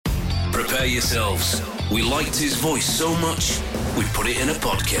prepare yourselves. We liked his voice so much, we put it in a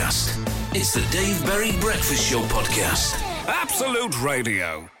podcast. It's the Dave Berry Breakfast Show podcast. Absolute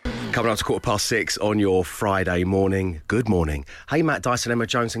Radio. Coming up to 6:15 on your Friday morning. Good morning. Hey, Matt Dyson, Emma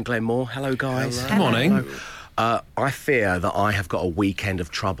Jones and Glenn Moore. Hello, guys. Good morning. Hello. I fear that I have got a weekend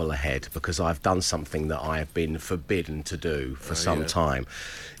of trouble ahead because I've done something that I have been forbidden to do for some time.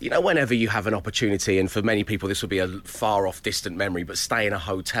 You know, whenever you have an opportunity, and for many people this will be a far-off, distant memory, but stay in a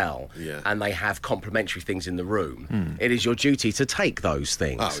hotel and they have complimentary things in the room, it is your duty to take those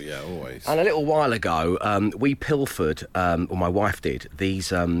things. Oh, yeah, always. And a little while ago, we pilfered, or my wife did,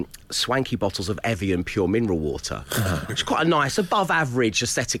 these swanky bottles of Evian pure mineral water, which is quite a nice, above-average,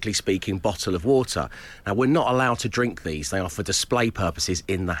 aesthetically speaking, bottle of water. Now, we're not allowed to drink these. They are for display purposes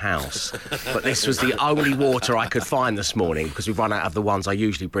in the house. But this was the only water I could find this morning because we've run out of the ones I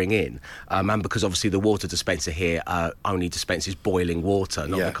usually bring in. And because obviously the water dispenser here only dispenses boiling water,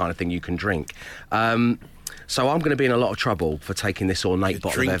 not the kind of thing you can drink. So I'm going to be in a lot of trouble for taking this ornate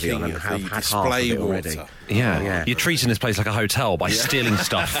bottle of Evian and have had half of it already. Yeah. You're treating this place like a hotel by stealing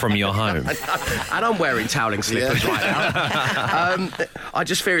stuff from your home. And I'm wearing toweling slippers right now. I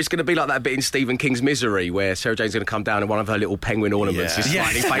just fear it's going to be like that bit in Stephen King's Misery where Sarah Jane's going to come down and one of her little penguin ornaments is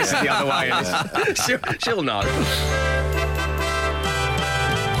slightly facing the other way. And she'll know.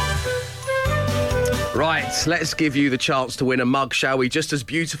 Right, let's give you the chance to win a mug, shall we? Just as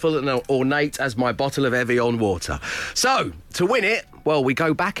beautiful and ornate as my bottle of Evian water. So, to win it, well, we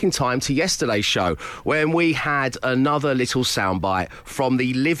go back in time to yesterday's show when we had another little soundbite from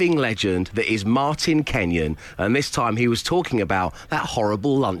the living legend that is Martin Kenyon, and this time he was talking about that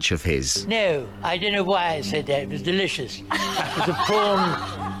horrible lunch of his. No, I don't know why I said that. It was delicious. It was a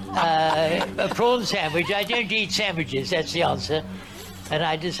prawn sandwich. I don't eat sandwiches, that's the answer. And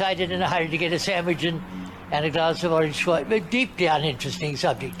I decided in a hurry to get a sandwich and a glass of orange wine. But deeply uninteresting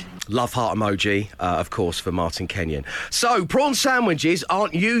subject. Love heart emoji, of course, for Martin Kenyon. So, prawn sandwiches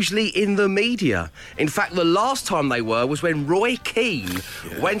aren't usually in the media. In fact, the last time they were was when Roy Keane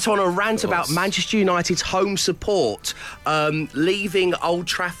went on a rant about Manchester United's home support leaving Old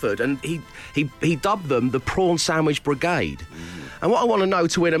Trafford, and he dubbed them the Prawn Sandwich Brigade. And what I want to know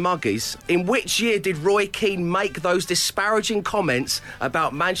to win a mug is, in which year did Roy Keane make those disparaging comments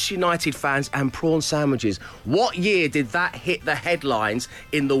about Manchester United fans and prawn sandwiches? What year did that hit the headlines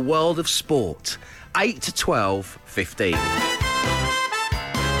in the world of sport? 8 to 12, 15.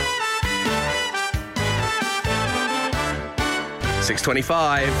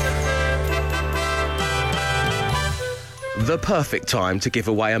 The perfect time to give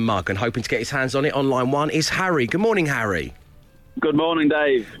away a mug, and hoping to get his hands on it on line one is Harry. Good morning, Harry. Good morning,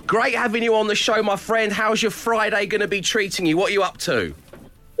 Dave. Great having you on the show, my friend. How's your Friday going to be treating you? What are you up to?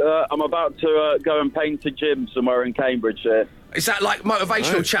 I'm about to go and paint a gym somewhere in Cambridgeshire. Is that like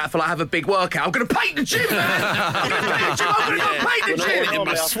motivational chat for like have a big workout? I'm going to paint the gym, man! I'm going to paint the gym! I'm going to go paint the gym! In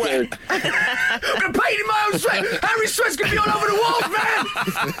my sweat. I'm going to paint in my own sweat! Harry's sweat's going to be all over the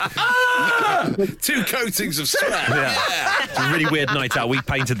walls, man! 2 coatings of sweat. It's a really weird night out. We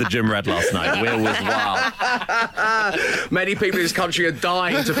painted the gym red last night. Will was wild. Many people in this country are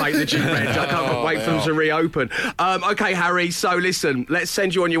dying to paint the gym red. I can't wait for them to reopen. OK, Harry, so listen, let's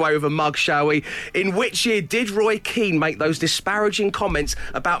send you on your way with a mug, shall we? In which year did Roy Keane make those disparaging comments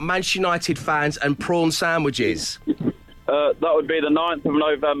about Manchester United fans and prawn sandwiches? That would be the 9th of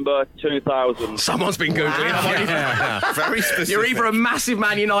November 2000. Someone's been Googling. Very specific. You're either a massive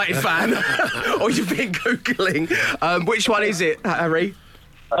Man United fan or you've been Googling. Which one is it, Harry?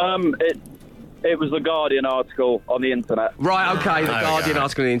 It was the Guardian article on the internet. Right, OK, the Guardian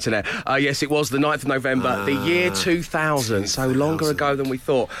article on the internet. Yes, it was the 9th of November, the year 2000, so longer ago than we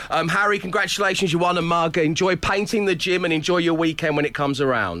thought. Harry, congratulations, you won a mug. Enjoy painting the gym and enjoy your weekend when it comes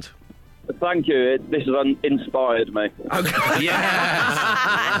around. Thank you. This has inspired me. Okay.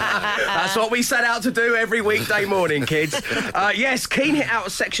 That's what we set out to do every weekday morning, kids. Yes, Keane hit out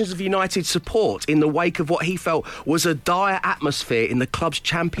sections of United support in the wake of what he felt was a dire atmosphere in the club's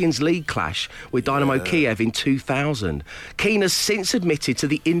Champions League clash with Dynamo Kiev in 2000. Keane has since admitted to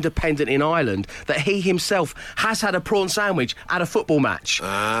The Independent in Ireland that he himself has had a prawn sandwich at a football match.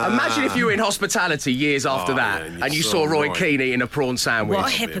 Imagine if you were in hospitality years after that and you saw Roy Keane eating a prawn sandwich. What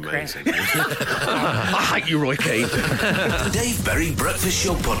a hypocrite. I hate you, Roy Keane. The Dave Berry Breakfast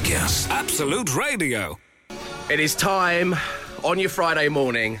Show podcast. Absolute Radio. It is time on your Friday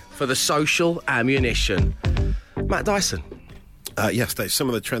morning for the social ammunition. Matt Dyson. Yes, Dave, some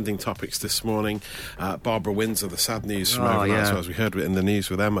of the trending topics this morning. Barbara Windsor, the sad news from overnight, yeah. as well, as we heard in the news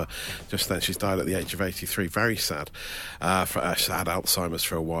with Emma just then. She's died at the age of 83. Very sad. She had Alzheimer's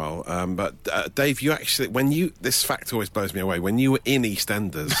for a while. But Dave, you actually, this fact always blows me away. When you were in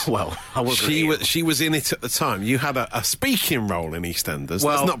EastEnders, Well, I wasn't. she was in it at the time. You had a speaking role in EastEnders.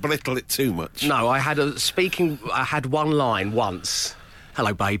 Well, let's not belittle it too much. No, I had one line once.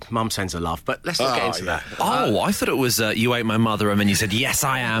 Hello, babe. Mum sends her love. But let's not get into that. I thought it was you ate my mother, and then you said, yes,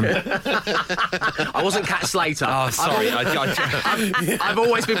 I am. I wasn't Cat Slater. Oh, sorry. I've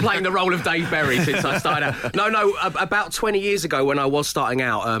always been playing the role of Dave Berry since I started out. No, about 20 years ago when I was starting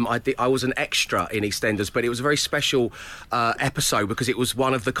out, I was an extra in EastEnders, but it was a very special episode because it was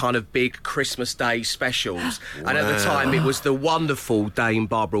one of the kind of big Christmas Day specials. And at the time, it was the wonderful Dame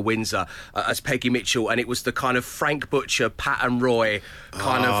Barbara Windsor as Peggy Mitchell, and it was the kind of Frank Butcher, Pat and Roy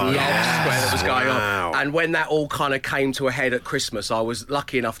kind of love square that was going on. And when that all kind of came to a head at Christmas, I was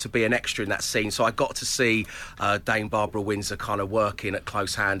lucky enough to be an extra in that scene, so I got to see Dame Barbara Windsor kind of working at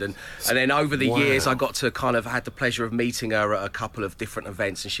close hand, and then over the years I got to kind of had the pleasure of meeting her at a couple of different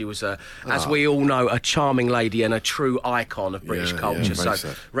events, and she was as we all know, a charming lady and a true icon of British culture. So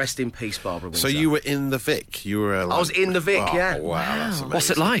sad. Rest in peace, Barbara Windsor. So you were in the Vic. You were. I was in the Vic. Yeah. Wow. That's amazing. What's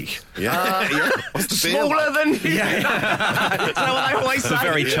it like? Yeah. What's the deal? Smaller than is that what they always say?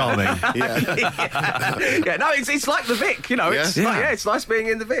 Very charming. Yeah, no, it's like the Vic, you know. It's nice being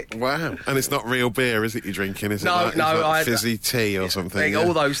in the Vic. Wow. And it's not real beer, is it, you're drinking? Is it No, like fizzy tea or something?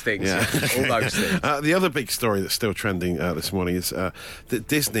 All those things. Yeah. All those things. The other big story that's still trending this morning is that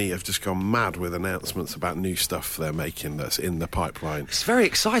Disney have just gone mad with announcements about new stuff they're making that's in the pipeline. It's very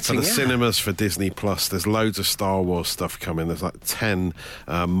exciting. For the cinemas, for Disney Plus, there's loads of Star Wars stuff coming. There's like 10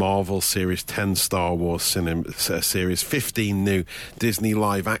 Marvel series, 10 Star Wars series, 15 new Disney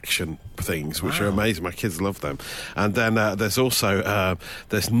live action things, which are amazing. My kids love them. And then there's also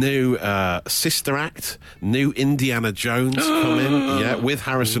there's new Sister Act, new Indiana Jones coming, with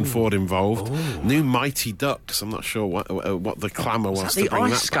Harrison Ford involved. New Mighty Ducks. I'm not sure what the clamour was to the bring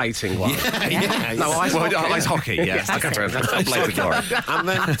ice that back. skating one. No, Ice hockey, yes. And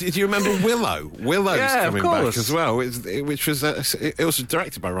then, did you remember Willow? Willow's coming back as well, which was it was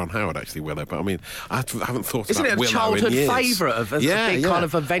directed by Ron Howard, actually, Willow. But I mean, I haven't thought Isn't about it a Willow childhood in years. favourite of a big kind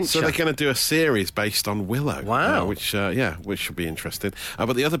of adventure? So they're going to do a series based on Willow. Wow. Which should be interesting.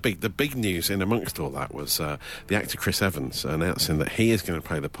 But the big news in amongst all that was the actor Chris Evans announcing that he is going to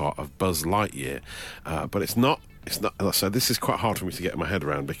play the part of Buzz Lightyear. But it's not. So this is quite hard for me to get my head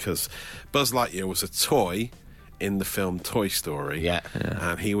around because Buzz Lightyear was a toy in the film Toy Story,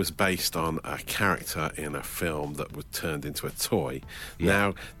 and he was based on a character in a film that was turned into a toy.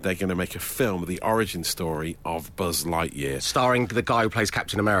 Now they're going to make a film, the origin story of Buzz Lightyear, starring the guy who plays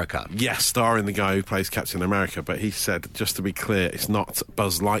Captain America. Yes, starring the guy who plays Captain America. But he said, just to be clear, it's not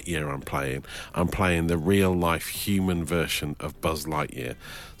Buzz Lightyear I'm playing. I'm playing the real-life human version of Buzz Lightyear.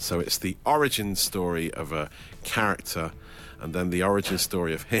 So it's the origin story of a character, and then the origin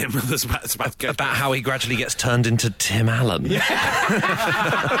story of him. About how he gradually gets turned into Tim Allen.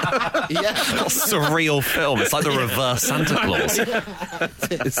 Surreal film. It's like the reverse Santa Claus.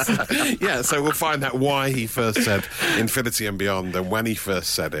 So we'll find out why he first said Infinity and Beyond and when he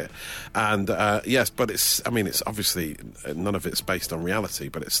first said it. And but it's obviously none of it's based on reality,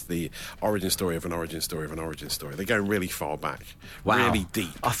 but it's the origin story of an origin story of an origin story. They're going really far back, really deep.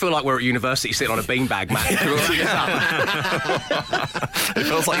 I feel like we're at university sitting on a beanbag, Matt. It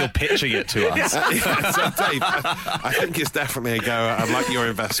feels like you're pitching it to us. So Dave, I think it's definitely a go. I'd like your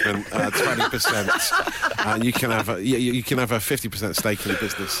investment, 20%, and you can have a 50% stake in the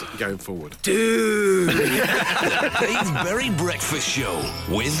business going forward. Dude, Dave Berry Breakfast Show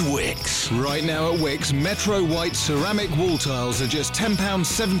with Wix. Right now at Wix, Metro White ceramic wall tiles are just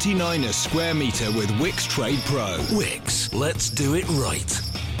 £10.79 a square metre with Wix Trade Pro. Wix, let's do it right.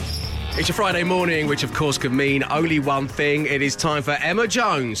 it's a Friday morning, which of course could mean only one thing. It is time for Emma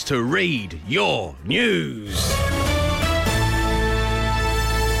Jones to read your news.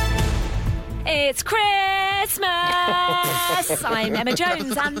 It's Christmas! I'm Emma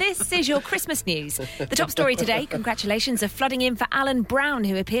Jones, and this is your Christmas news. The top story today, congratulations are flooding in for Alan Brown,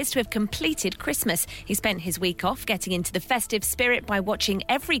 who appears to have completed Christmas. He spent his week off getting into the festive spirit by watching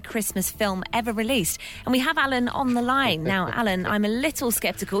every Christmas film ever released. And we have Alan on the line. Now, Alan, I'm a little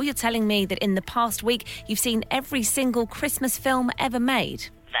sceptical. You're telling me that in the past week you've seen every single Christmas film ever made.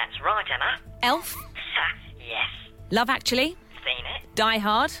 That's right, Emma. Elf? Yes. Love Actually? Seen it. Die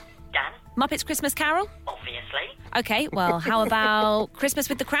Hard? Done. Muppets Christmas Carol? Obviously. OK, well, how about Christmas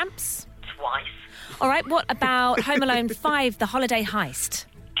with the Cramps? Twice. All right, what about Home Alone 5, The Holiday Heist?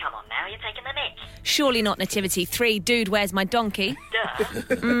 Come on now, you're taking the mick. Surely not Nativity 3, Dude, Where's My Donkey?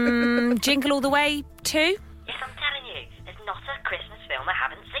 Duh. Jingle All the Way 2? Yes, I'm telling you, there's not a Christmas film I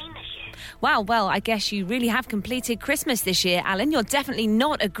haven't seen this year. Wow, well, I guess you really have completed Christmas this year, Alan. You're definitely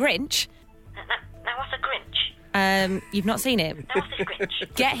not a Grinch. Now what's a Grinch? You've not seen it? Now what's a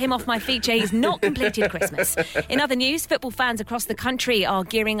Grinch? Get him off my feature. He's not completed Christmas. In other news, football fans across the country are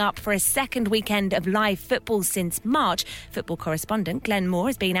gearing up for a second weekend of live football since March. Football correspondent Glenn Moore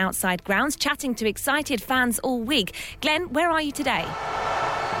has been outside grounds chatting to excited fans all week. Glenn, where are you today?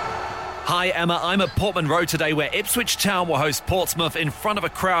 Hi, Emma. I'm at Portman Road today, where Ipswich Town will host Portsmouth in front of a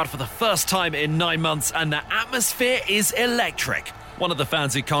crowd for the first time in 9 months, and the atmosphere is electric. One of the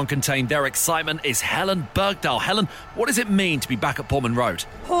fans who can't contain their excitement is Helen Bergdahl. Helen, what does it mean to be back at Portman Road?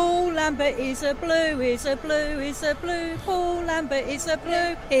 Paul Lambert is a blue, is a blue, is a blue. Paul Lambert is a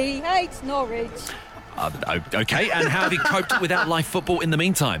blue, he hates Norwich. OK, and how have you coped without live football in the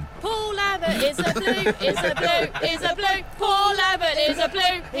meantime? Paul Lambert is a blue, is a blue, is a blue. Paul Lambert is a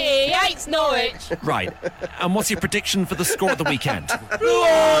blue, he hates Norwich. Right, and what's your prediction for the score at the weekend?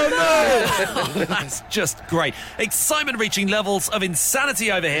 Oh, no! That's just great. Excitement reaching levels of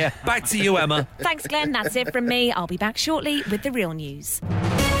insanity over here. Back to you, Emma. Thanks, Glenn. That's it from me. I'll be back shortly with the real news.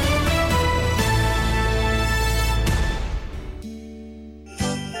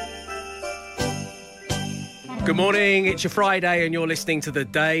 Good morning, it's your Friday and you're listening to the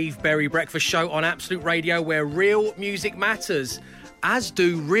Dave Berry Breakfast Show on Absolute Radio, where real music matters, as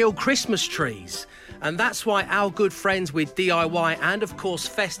do real Christmas trees. And that's why our good friends with DIY and, of course,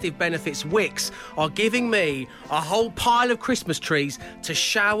 festive benefits Wix are giving me a whole pile of Christmas trees to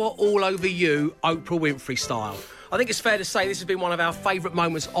shower all over you, Oprah Winfrey style. I think it's fair to say this has been one of our favourite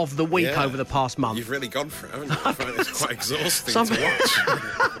moments of the week over the past month. You've really gone for it, haven't you? I find it's quite exhausting to watch.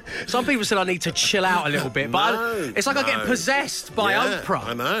 Some people said I need to chill out a little bit, but it's like I get possessed by Oprah.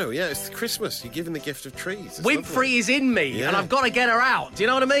 I know, it's Christmas. You're giving the gift of trees. It's Winfrey lovely. is in me, and I've got to get her out. Do you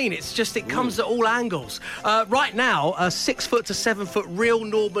know what I mean? It's just, it comes at all angles. Right now, 6 foot to 7 foot real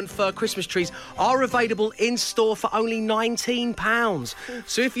Norman fir Christmas trees are available in store for only £19.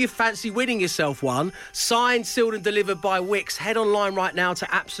 So if you fancy winning yourself one, signed, sealed and delivered by Wix, head online right now to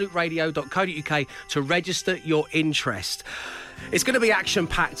absoluteradio.co.uk to register your interest. It's going to be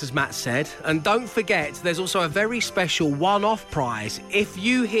action-packed, as Matt said. And don't forget, there's also a very special one-off prize. If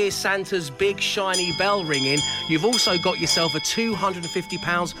you hear Santa's big, shiny bell ringing, you've also got yourself a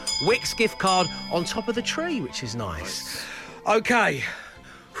 £250 Wix gift card on top of the tree, which is nice. OK.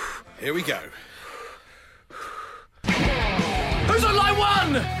 Here we go. Who's on line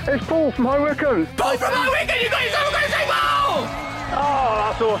one? It's Paul from High Wycombe. Paul from High Wycombe, you got yourself a Christmas ball! Oh,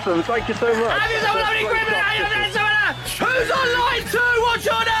 that's awesome. Thank you so much. Have yourself a lovely Christmas. Who's on line two? What's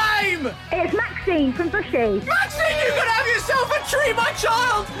your name? It's Maxine from Bushy. Maxine, you can have yourself a tree, my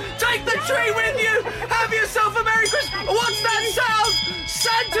child. Take the tree with you. Have yourself a Merry Christmas. What's that sound?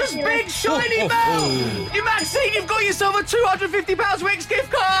 Santa's big shiny bell. Maxine, you've got yourself a £250 Wix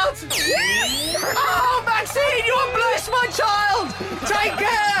gift card. Oh, Maxine, you are blessed, my child. Take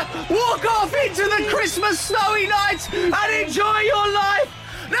care. Walk off into the Christmas snowy night and enjoy your life.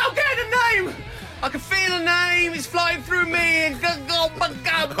 Now get a name. I can feel a name. It's flying through me. It's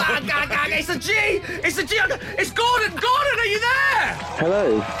a G. It's a G. It's Gordon. Gordon, are you there?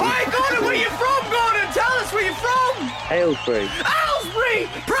 Hello. Hi, Gordon. Where are you from, Gordon? Tell us where you're from. Aylesbury. Aylesbury.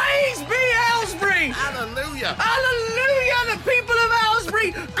 Praise be Aylesbury. Hallelujah. Hallelujah. The people of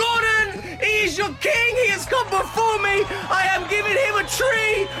Aylesbury. Gordon, he is your king. He has come before me. I am giving him a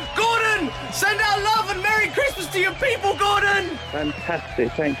tree. Gordon, send out love and Merry Christmas to your people, Gordon.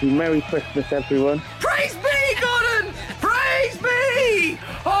 Fantastic. Thank you. Merry Christmas, everyone. Praise be, Gordon. Praise be.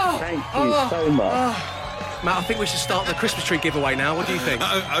 Oh, Thank you so much. Matt, I think we should start the Christmas tree giveaway now. What do you think?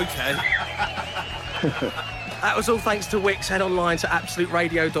 OK. That was all thanks to Wix. Head online to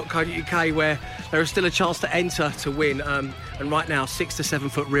absoluteradio.co.uk where there is still a chance to enter to win. And right now, 6 to 7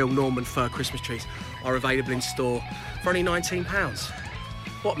 foot real Norman fir Christmas trees are available in store for only £19.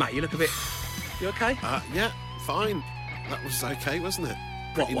 What, Matt? You look a bit... You OK? Yeah, fine. That was OK, wasn't it?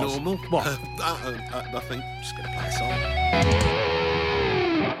 What was? Normal. What? Nothing. Just going to play a song.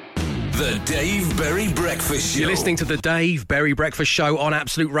 The Dave Berry Breakfast Show. You're listening to the Dave Berry Breakfast Show on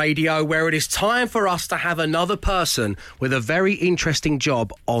Absolute Radio, where it is time for us to have another person with a very interesting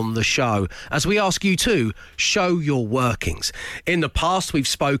job on the show, as we ask you to show your workings. In the past, we've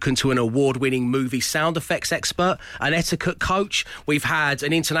spoken to an award-winning movie sound effects expert, an etiquette coach. We've had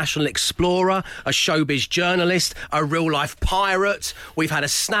an international explorer, a showbiz journalist, a real-life pirate. We've had a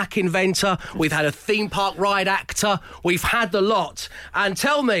snack inventor. We've had a theme park ride actor. We've had the lot. And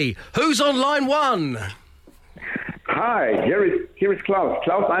tell me, who's on line one? Hi, here is Klaus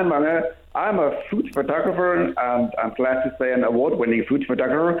Einwanger I'm a food photographer, and I'm glad to say an award-winning food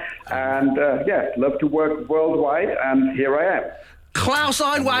photographer. And love to work worldwide, and here I am. Klaus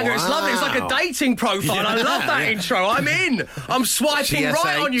Einwanger, It's lovely. It's like a dating profile. Yeah, I love that intro. I'm in. I'm swiping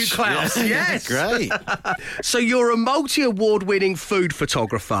right on you, Klaus. Yes. Great. So you're a multi-award-winning food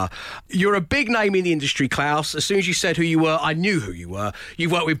photographer. You're a big name in the industry, Klaus. As soon as you said who you were, I knew who you were.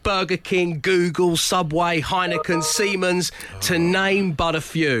 You've worked with Burger King, Google, Subway, Heineken, Siemens, to name but a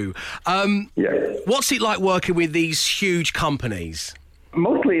few. What's it like working with these huge companies?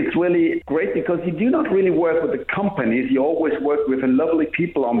 Mostly it's really great because you do not really work with the companies. You always work with the lovely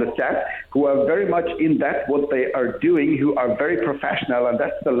people on the set who are very much in that what they are doing, who are very professional, and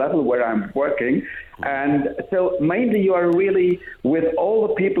that's the level where I'm working. And so mainly you are really with all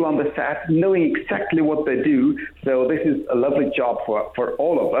the people on the set knowing exactly what they do. So this is a lovely job for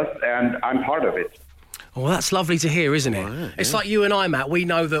all of us, and I'm part of it. Well, that's lovely to hear, isn't it? Yeah. It's like you and I, Matt. We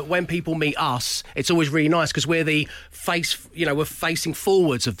know that when people meet us, it's always really nice because we're the face, we're facing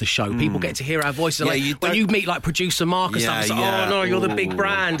forwards of the show. People get to hear our voices. When you meet like producer Mark and stuff, it's like, oh no, you're the big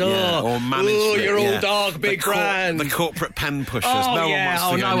brand. Or management. You're all dark, big brand. The corporate pen pushers. Oh, no one wants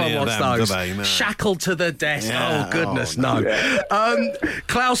to go near them, those. do they? No. Shackled to the desk. Yeah. Oh, goodness, no.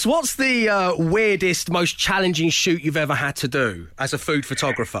 Klaus, what's the weirdest, most challenging shoot you've ever had to do as a food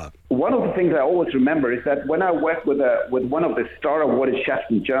photographer? One of the things I always remember is that when I worked with one of the star awarded chefs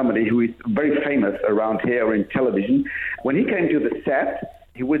in Germany, who is very famous around here in television, when he came to the set,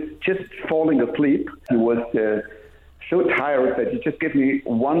 he was just falling asleep. He was so tired that he just gave me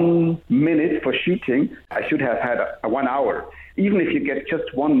 1 minute for shooting. I should have had 1 hour. Even if you get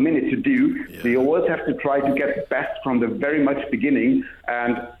just 1 minute to do, so you always have to try to get the best from the very much beginning.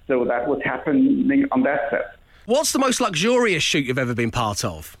 And so that was happening on that set. What's the most luxurious shoot you've ever been part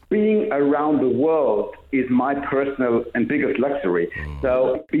of? Being around the world is my personal and biggest luxury.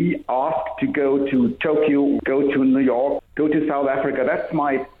 So be asked to go to Tokyo, go to New York, go to South Africa. That's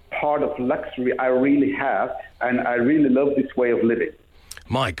my part of luxury I really have, and I really love this way of living.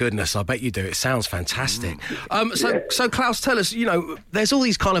 My goodness, I bet you do. It sounds fantastic. So Klaus, tell us, there's all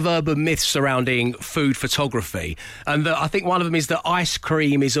these kind of urban myths surrounding food photography, and I think one of them is that ice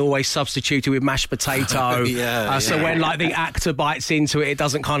cream is always substituted with mashed potato. So when the actor bites into it, it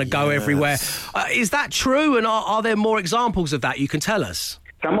doesn't kind of go everywhere. Is that true? And are there more examples of that you can tell us?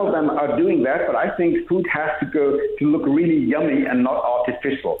 Some of them are doing that, but I think food has to look really yummy and not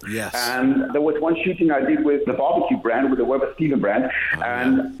artificial. Yes. And there was one shooting I did with the barbecue brand, with the Weber Steven brand,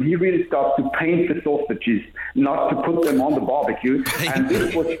 and he really started to paint the sausages, not to put them on the barbecue. And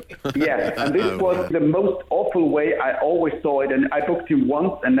this was, was the most awful way I always saw it, and I booked him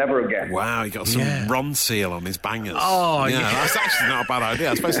once and never again. Wow, he got some Ron seal on his bangers. Oh, that's actually not a bad idea.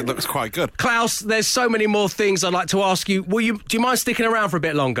 I suppose it looks quite good. Klaus, there's so many more things I'd like to ask you. Do you mind sticking around for a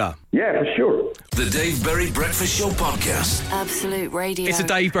bit longer? Yeah, for sure. The Dave Berry Breakfast Show podcast. Absolute Radio. It's the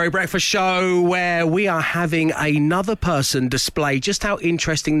Dave Berry Breakfast Show where we are having another person display just how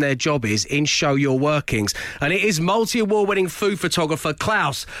interesting their job is in Show Your Workings. And it is multi-award winning food photographer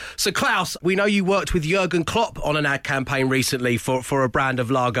Klaus. So Klaus, we know you worked with Jurgen Klopp on an ad campaign recently for a brand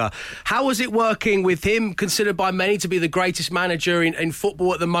of lager. How was it working with him, considered by many to be the greatest manager in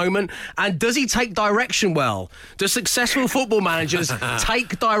football at the moment? And does he take direction well? Do successful football managers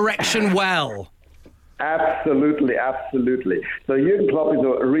take direction well? Absolutely, absolutely. So Jurgen Klopp is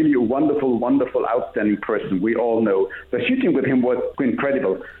a really wonderful, outstanding person. We all know. The shooting with him was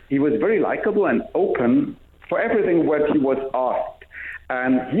incredible. He was very likable and open for everything what he was asked.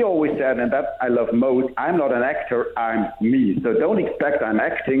 And he always said, and that I love most, I'm not an actor, I'm me. So don't expect I'm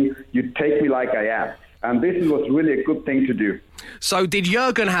acting, you take me like I am. And this was really a good thing to do. So did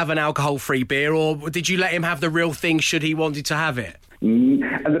Jurgen have an alcohol-free beer, or did you let him have the real thing should he wanted to have it?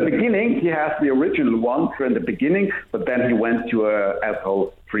 At the beginning, he has the original one in the beginning, but then he went to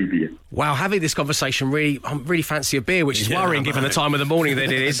alcohol-free beer. Wow, having this conversation, I really fancy a beer, which is worrying given the time of the morning that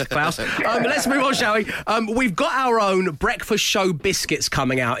it is, Klaus. Let's move on, shall we? We've got our own breakfast show biscuits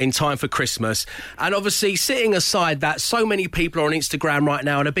coming out in time for Christmas. And obviously, setting aside that, so many people are on Instagram right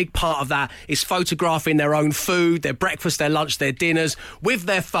now, and a big part of that is photographing their own food, their breakfast, their lunch, their dinners, with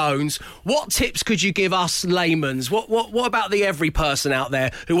their phones. What tips could you give us layman's? What about the every person out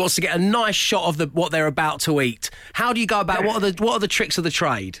there who wants to get a nice shot of what they're about to eat? How do you go about what are the tricks of the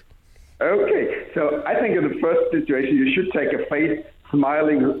trade? Okay, so I think in the first situation you should take a face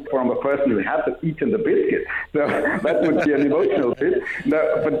smiling from a person who hasn't eaten the biscuit. So that would be an emotional bit.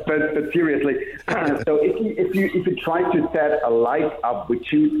 No, but seriously, so if you try to set a light up, which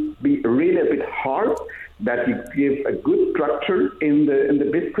should be really a bit hard, that you give a good structure in the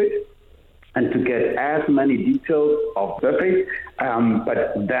biscuit. and to get as many details of surface.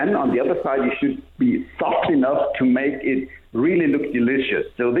 But then on the other side, you should be soft enough to make it really look delicious.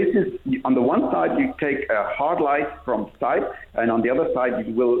 So this is, on the one side, you take a hard light from side, and on the other side,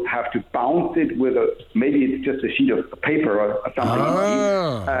 you will have to bounce it with maybe it's just a sheet of paper or something.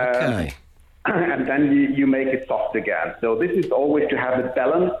 Okay. And then you make it soft again. So this is always to have it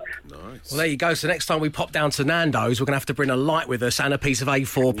balanced. Well, there you go. So next time we pop down to Nando's, we're going to have to bring a light with us and a piece of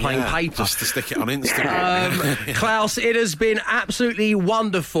A4 plain paper. Just to stick it on Instagram. Klaus, it has been absolutely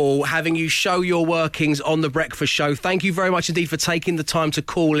wonderful having you show your workings on The Breakfast Show. Thank you very much indeed for taking the time to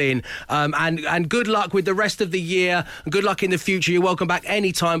call in. And good luck with the rest of the year. And good luck in the future. You're welcome back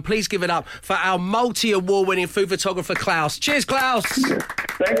anytime. Please give it up for our multi-award-winning food photographer, Klaus. Cheers, Klaus.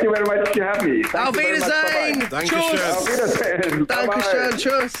 Thank you very much for having me. Auf Wiedersehen. Tschüss. Dankeschön.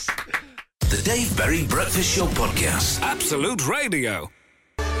 Tschüss. The Dave Berry Breakfast Show Podcast. Absolute Radio.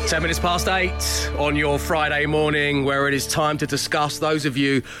 10 minutes past 8 on your Friday morning, where it is time to discuss those of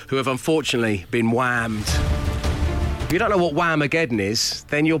you who have unfortunately been whammed. If you don't know what Whamageddon is,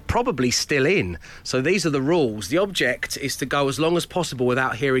 then you're probably still in. So these are the rules. The object is to go as long as possible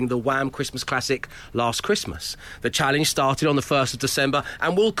without hearing the Wham Christmas classic Last Christmas. The challenge started on the 1st of December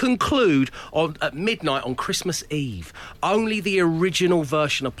and will conclude at midnight on Christmas Eve. Only the original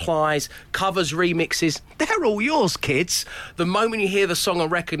version applies. Covers, remixes, they're all yours, kids. The moment you hear the song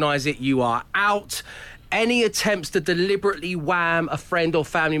and recognise it, you are out. Any attempts to deliberately wham a friend or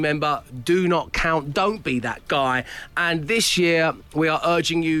family member do not count. Don't be that guy. And this year, we are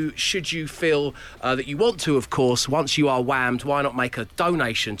urging you, should you feel that you want to, of course, once you are whammed, why not make a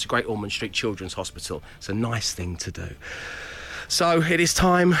donation to Great Ormond Street Children's Hospital? It's a nice thing to do. So it is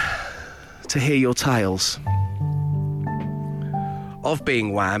time to hear your tales of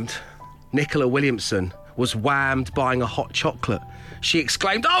being whammed. Nicola Williamson was whammed buying a hot chocolate. She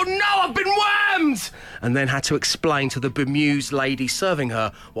exclaimed, "Oh no, I've been whammed!" and then had to explain to the bemused lady serving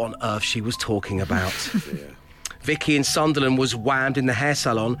her what on earth she was talking about. Vicky in Sunderland was whammed in the hair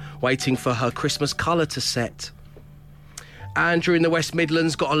salon, waiting for her Christmas colour to set. Andrew in the West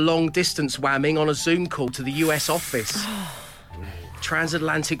Midlands got a long-distance whamming on a Zoom call to the US office.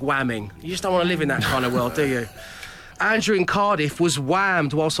 Transatlantic whamming. You just don't want to live in that kind of world, do you? Andrew in Cardiff was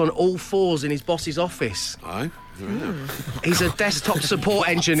whammed whilst on all fours in his boss's office. Oh. He's a desktop support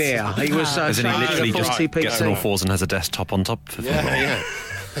engineer. He was Isn't he literally just TPC. gets on all fours and has a desktop on top? Yeah.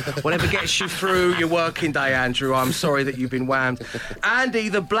 Whatever gets you through your working day, Andrew. I'm sorry that you've been whammed. Andy,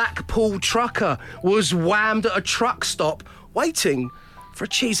 the Blackpool trucker, was whammed at a truck stop waiting for a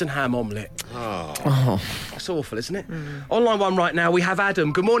cheese and ham omelette. Oh. That's awful, isn't it? On line one right now, we have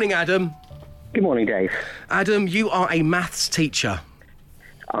Adam. Good morning, Adam. Good morning, Dave. Adam, you are a maths teacher.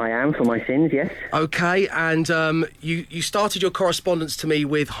 I am, for my sins, yes. OK, and you started your correspondence to me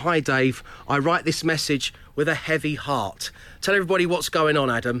with, "Hi, Dave, I write this message with a heavy heart." Tell everybody what's going on,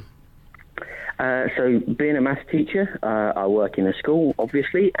 Adam. So, being a maths teacher, I work in a school,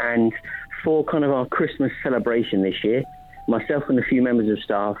 obviously, and for kind of our Christmas celebration this year, myself and a few members of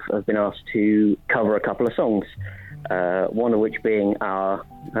staff have been asked to cover a couple of songs, one of which being our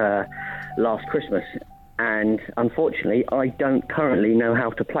Last Christmas. And unfortunately, I don't currently know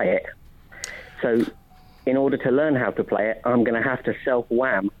how to play it. So, in order to learn how to play it, I'm going to have to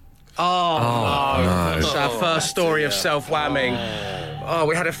self-wham. No. It's our first story of self-whamming. Oh,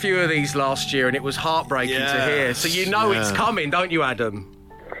 we had a few of these last year, and it was heartbreaking to hear. So you know it's coming, don't you, Adam?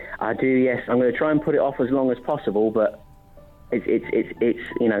 I do, yes. I'm going to try and put it off as long as possible, but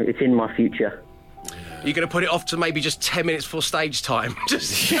it's in my future. You're going to put it off to maybe just 10 minutes before stage time,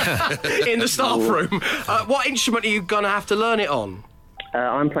 just in the staff room. What instrument are you going to have to learn it on?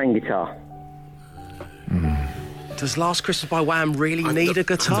 I'm playing guitar. Does Last Christmas by Wham really need a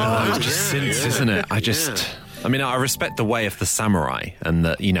guitar? It's just synths, isn't it? I respect the way of the samurai and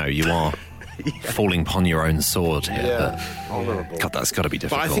that, you are falling upon your own sword here. But, God, that's got to be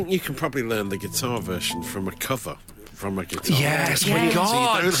difficult. But I think you can probably learn the guitar version from a cover. From a guitar. Yes, So you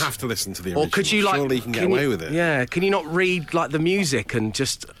don't have to listen to the original. Or could you Surely you can get away with it. Yeah, can you not read the music and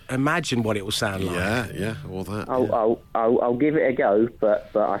just imagine what it will sound like? Yeah, all that. I'll give it a go, but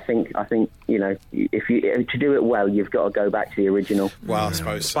I think if to do it well, you've got to go back to the original. Well, I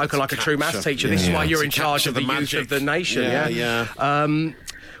suppose spoken like a true maths teacher. This is why you're in charge of the youth of the nation. Yeah.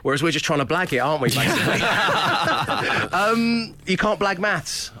 Whereas we're just trying to blag it, aren't we, basically? You can't blag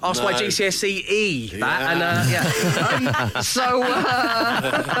maths. Ask my GCSE E.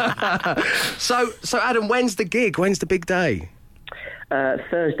 So, Adam, when's the gig? When's the big day?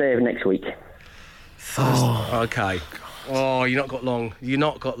 Thursday of next week. Okay. Oh, you've not got long.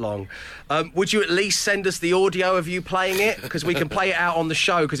 Would you at least send us the audio of you playing it? Because we can play it out on the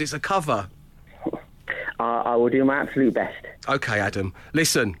show, because it's a cover. I will do my absolute best. OK, Adam.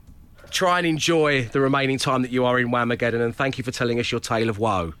 Listen, try and enjoy the remaining time that you are in Whamageddon, and thank you for telling us your tale of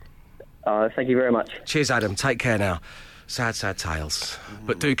woe. Thank you very much. Cheers, Adam. Take care now. Sad, sad tales.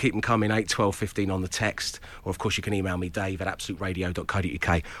 But do keep them coming, 8, 12, 15 on the text. Or, of course, you can email me,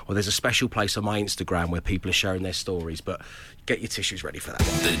 dave@absoluteradio.co.uk. Or there's a special place on my Instagram where people are sharing their stories. But get your tissues ready for that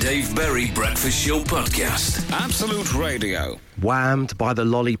one. The Dave Berry Breakfast Show Podcast. Absolute Radio. Whammed by the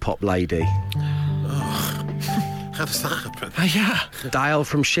Lollipop Lady. How does that happen? Yeah. Dale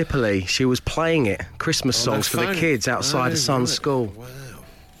from Shipperley. She was playing it. Christmas songs for the kids outside her son's school. Wow.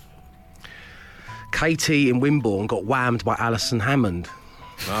 Katie in Wimborne got whammed by Alison Hammond.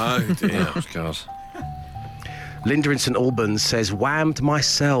 Oh, dear. Oh, God. Linda in St Albans says, whammed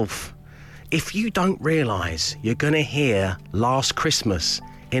myself. If you don't realise you're going to hear Last Christmas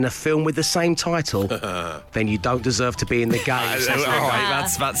in a film with the same title, then you don't deserve to be in the game. All right,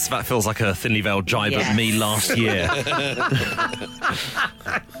 that feels like a thinly veiled jibe at me last year.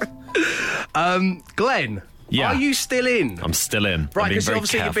 Glenn, Yeah. are you still in? I'm still in. Right, because because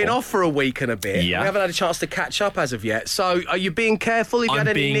obviously you've been off for a week and a bit. Yeah. We haven't had a chance to catch up as of yet. So are you being careful? Have you I'm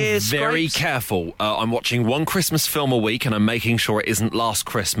had any near being very scrapes? careful. I'm watching one Christmas film a week and I'm making sure it isn't Last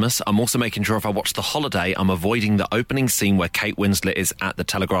Christmas. I'm also making sure if I watch The Holiday, I'm avoiding the opening scene where Kate Winslet is at the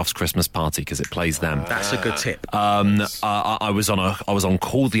Telegraph's Christmas party because it plays them. That's a good tip. I was on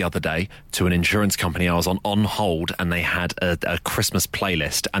call the other day to an insurance company. I was on hold and they had a Christmas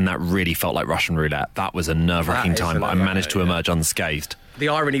playlist and that really felt like Russian roulette. That was a nerve-wracking That is time, but I nerve-wracking, managed to emerge unscathed. The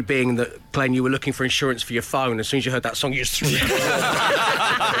irony being that, Glenn, you were looking for insurance for your phone. As soon as you heard that song, you just threw it,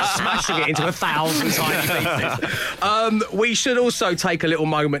 smashing it into 1,000 tiny pieces. We should also take a little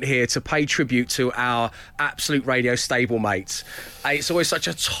moment here to pay tribute to our Absolute Radio stablemates. It's always such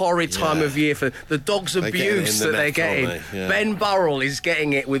a torrid time of year for the dog's abuse that they're getting. Yeah. Ben Burrell is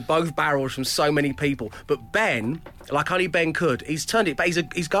getting it with both barrels from so many people. But Ben, like only Ben could, he's turned it, but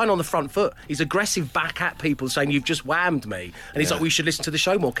he's going on the front foot. He's aggressive back at people saying, you've just whammed me. And he's like, we should listen to the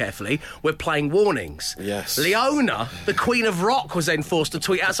show more carefully. We're playing warnings. Yes. Leona, the Queen of Rock, was then forced to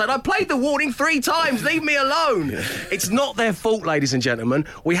tweet out saying, I played the warning 3 times, leave me alone. It's not their fault, ladies and gentlemen.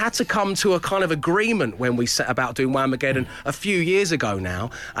 We had to come to a kind of agreement when we set about doing Whamageddon a few years ago now,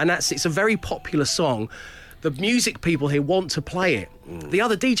 and it's a very popular song. The music people here want to play it. The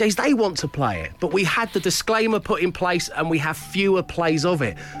other DJs, they want to play it. But we had the disclaimer put in place and we have fewer plays of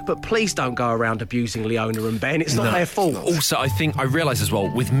it. But please don't go around abusing Leona and Ben. It's not their fault. Also, I realise as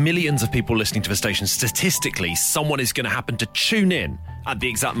well, with millions of people listening to the station, statistically, someone is going to happen to tune in at the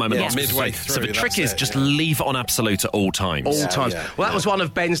exact moment. Yeah, midway through. So the trick is just leave it on absolute at all times. All times. Well, that was one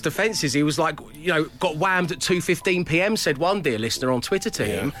of Ben's defences. He was like, got whammed at 2:15 p.m, said one dear listener on Twitter to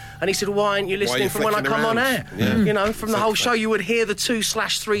him. And he said, why aren't you listening from when I come on air? Yeah. From the whole show, you would hear the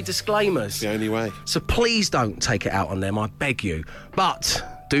 2/3 disclaimers. The only way. So please don't take it out on them, I beg you. But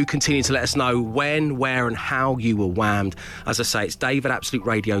do continue to let us know when, where and how you were whammed. As I say, it's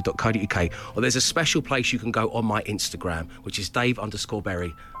dave@absoluteradio.co.uk, or there's a special place you can go on my Instagram, which is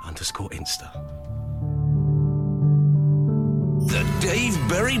Dave_Berry_Insta. The Dave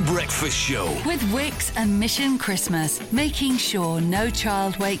Berry Breakfast Show. With Wix and Mission Christmas, making sure no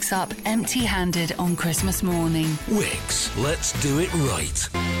child wakes up empty-handed on Christmas morning. Wix, let's do it right.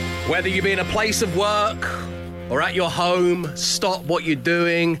 Whether you be in a place of work or at your home, stop what you're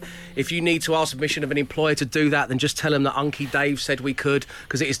doing. If you need to ask permission of an employer to do that, then just tell them that Unky Dave said we could,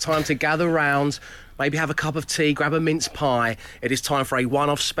 because it is time to gather round, maybe have a cup of tea, grab a mince pie. It is time for a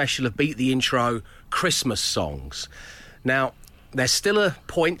one-off special of Beat the Intro Christmas songs. Now, there's still a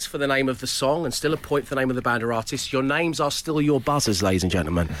point for the name of the song and still a point for the name of the band or artist. Your names are still your buzzers, ladies and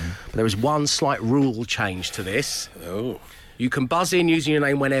gentlemen. But there is one slight rule change to this. Oh. You can buzz in using your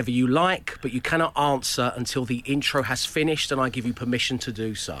name whenever you like, but you cannot answer until the intro has finished and I give you permission to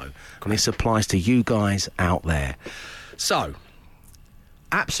do so. And this applies to you guys out there. So,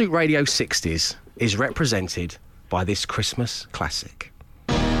 Absolute Radio 60s is represented by this Christmas classic.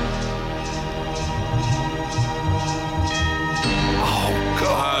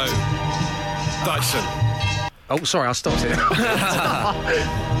 Dyson. Oh, sorry, I stopped it.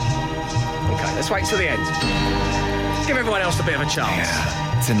 OK, let's wait till the end. Give everyone else a bit of a chance.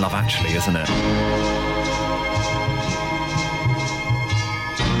 Yeah, it's In Love Actually, isn't it?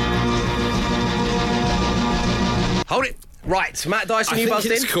 Hold it. Right, Matt Dyson, you I buzzed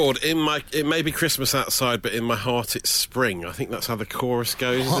think in? it's called it may be Christmas outside, but in my heart it's spring. I think that's how the chorus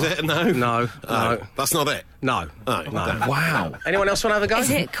goes, is it? No? No. That's not it? No. Oh, no. Wow. Anyone else want to have a go? Is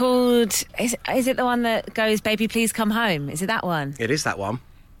it called... Is it the one that goes, Baby, Please Come Home? Is it that one? It is that one.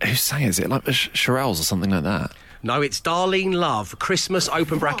 Who's saying it? Is it like the Shirelles or something like that? No, it's Darlene Love. Christmas,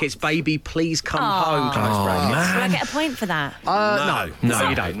 open brackets, baby, please come home, close brackets. Will I get a point for that? No,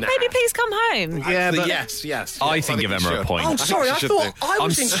 you don't. Baby, please come home. Yeah, but... Yes. I think give Emma a point. Oh, sorry, I thought I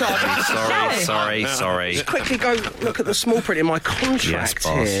was in charge. Sorry. Just quickly go look at the small print in my contract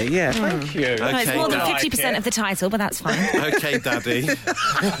here. Yeah, thank you. No, it's more than 50% of the title, but that's fine. Okay, Daddy.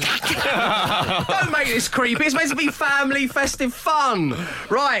 Don't make this creepy. It's meant to be family, festive fun.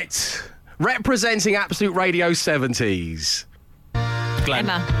 Right. Representing Absolute Radio 70s. Glenn.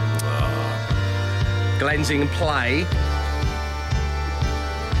 Emma. Glenn's in play.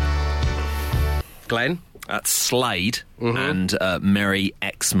 Glenn? That's Slade and Merry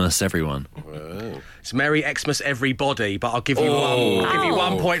Xmas, everyone. It's Merry Xmas, everybody, but I'll give you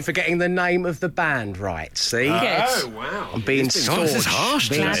one point for getting the name of the band right. See? Oh, wow. I'm being staunch. This is harsh.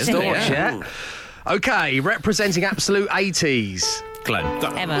 Being staunch, yeah. Okay, representing Absolute 80s. Glenn.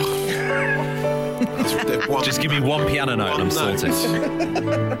 Emma. Just give me one piano note and I'm sorted.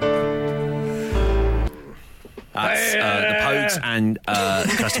 That's the Pogues and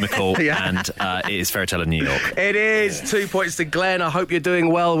Kirsty McCall, and it is Fairy Tale of New York. It is. 2 points to Glenn. I hope you're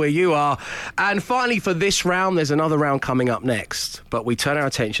doing well where you are. And finally, for this round, there's another round coming up next. But we turn our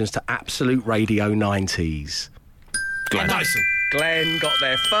attentions to Absolute Radio 90s. Glenn. Dyson. Glenn got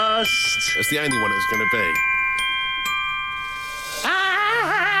there first. That's the only one it's going to be.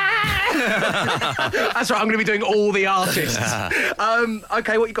 That's right, I'm going to be doing all the artists.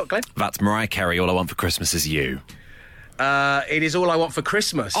 Okay, what you got, Glenn? That's Mariah Carey, All I Want for Christmas Is You. It is All I Want for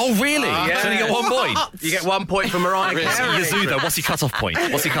Christmas. Oh, really? Yeah. So you get 1 point? You get 1 point for Mariah Carey. Yazoo, though, what's your cut-off point?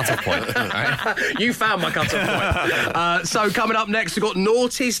 You found my cut-off point. So coming up next, we've got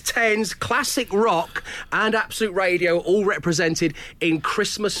noughties, tens, classic rock and Absolute Radio, all represented in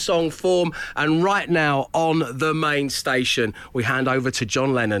Christmas song form. And right now, on the main station, we hand over to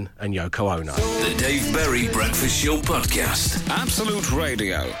John Lennon and Yoko Ono. The Dave Berry Breakfast Show Podcast. Absolute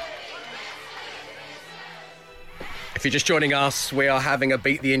Radio. If you're just joining us, we are having a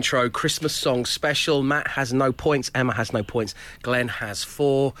Beat the Intro Christmas song special. Matt has no points, Emma has no points, Glenn has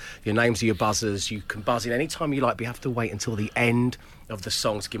 4. Your names are your buzzers. You can buzz in any time you like, but you have to wait until the end of the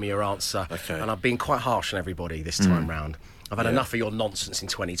song to give me your answer. Okay. And I've been quite harsh on everybody this time round. I've had enough of your nonsense in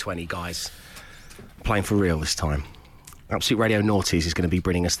 2020, guys. Playing for real this time. Absolute Radio Noughties is going to be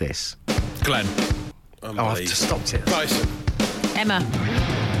bringing us this. Glenn. I've just stopped it. Dyson. Emma.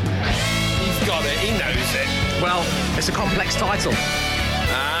 He's got it. He knows it. Well, it's a complex title.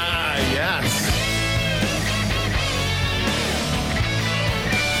 Ah, yes.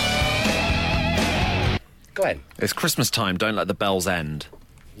 Glenn. It's Christmas time, don't let the bells end.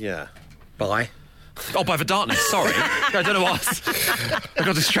 Yeah. Bye. Oh, By the Darkness, sorry. I don't know what. I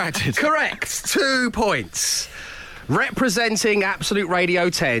got distracted. Correct. 2 points. Representing Absolute Radio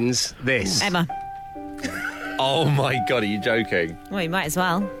 10s, this. Emma. Oh, my God, are you joking? Well, you might as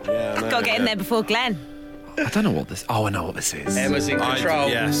well. Yeah, Got to get in there before Glenn. I don't know what this... Oh, I know what this is. Emma's in control.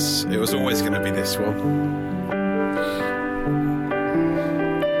 Yes, it was always going to be this one.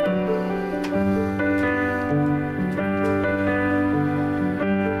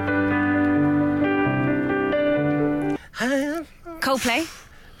 Coldplay.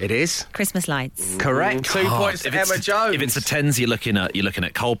 It is. Christmas Lights. Correct. 2 points to Emma Jones. If it's the 10s, you're looking at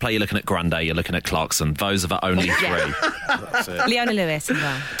Coldplay, you're looking at Grande, you're looking at Clarkson. Those are the only 3. That's it. Leona Lewis as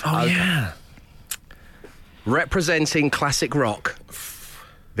well. Oh, yeah. Representing classic rock,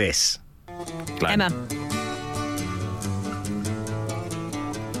 this. Glenn. Emma.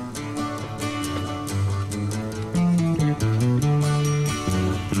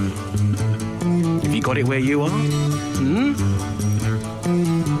 Have you got it where you are?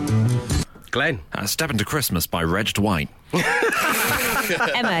 Glenn. Step Into Christmas by Reg White.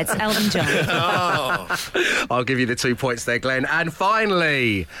 Emma, it's Elton John. I'll give you the 2 points there, Glenn. And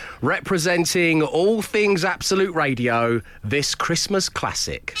finally, representing all things Absolute Radio, this Christmas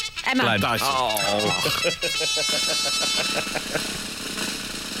classic. Emma. Glenn. Dyson.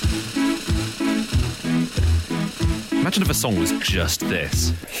 Imagine if a song was just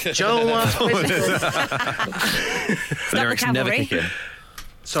this. Joel. Lyrics never kick in.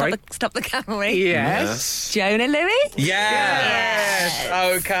 Sorry? Stop the cavalry. Yes. Jonah Louis?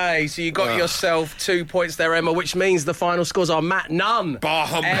 Yes. Okay, so you got yourself 2 points there, Emma, which means the final scores are Matt, none. Bah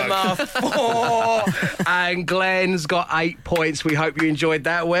humbug. Emma, 4. And Glenn's got 8 points. We hope you enjoyed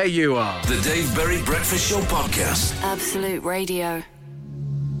that where you are. The Dave Berry Breakfast Show Podcast. Absolute Radio.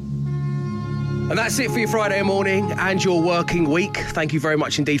 And that's it for your Friday morning and your working week. Thank you very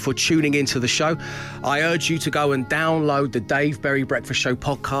much indeed for tuning into the show. I urge you to go and download the Dave Berry Breakfast Show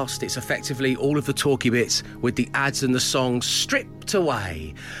podcast. It's effectively all of the talky bits with the ads and the songs stripped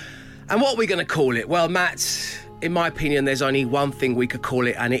away. And what are we going to call it? Well, Matt, in my opinion, there's only one thing we could call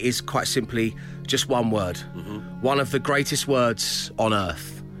it, and it is quite simply just one word. One of the greatest words on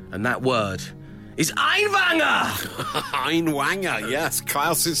earth. And that word is Einwanger! Einwanger, yes.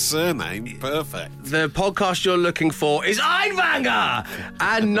 Klaus's surname. Perfect. The podcast you're looking for is Einwanger!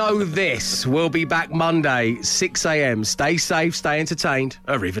 And know this, we'll be back Monday, 6 a.m. Stay safe, stay entertained.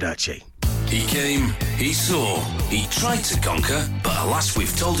 Arrivederci. He came, he saw, he tried to conquer, but alas,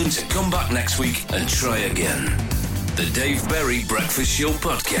 we've told him to come back next week and try again. The Dave Berry Breakfast Show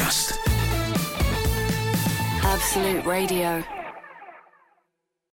Podcast. Absolute Radio.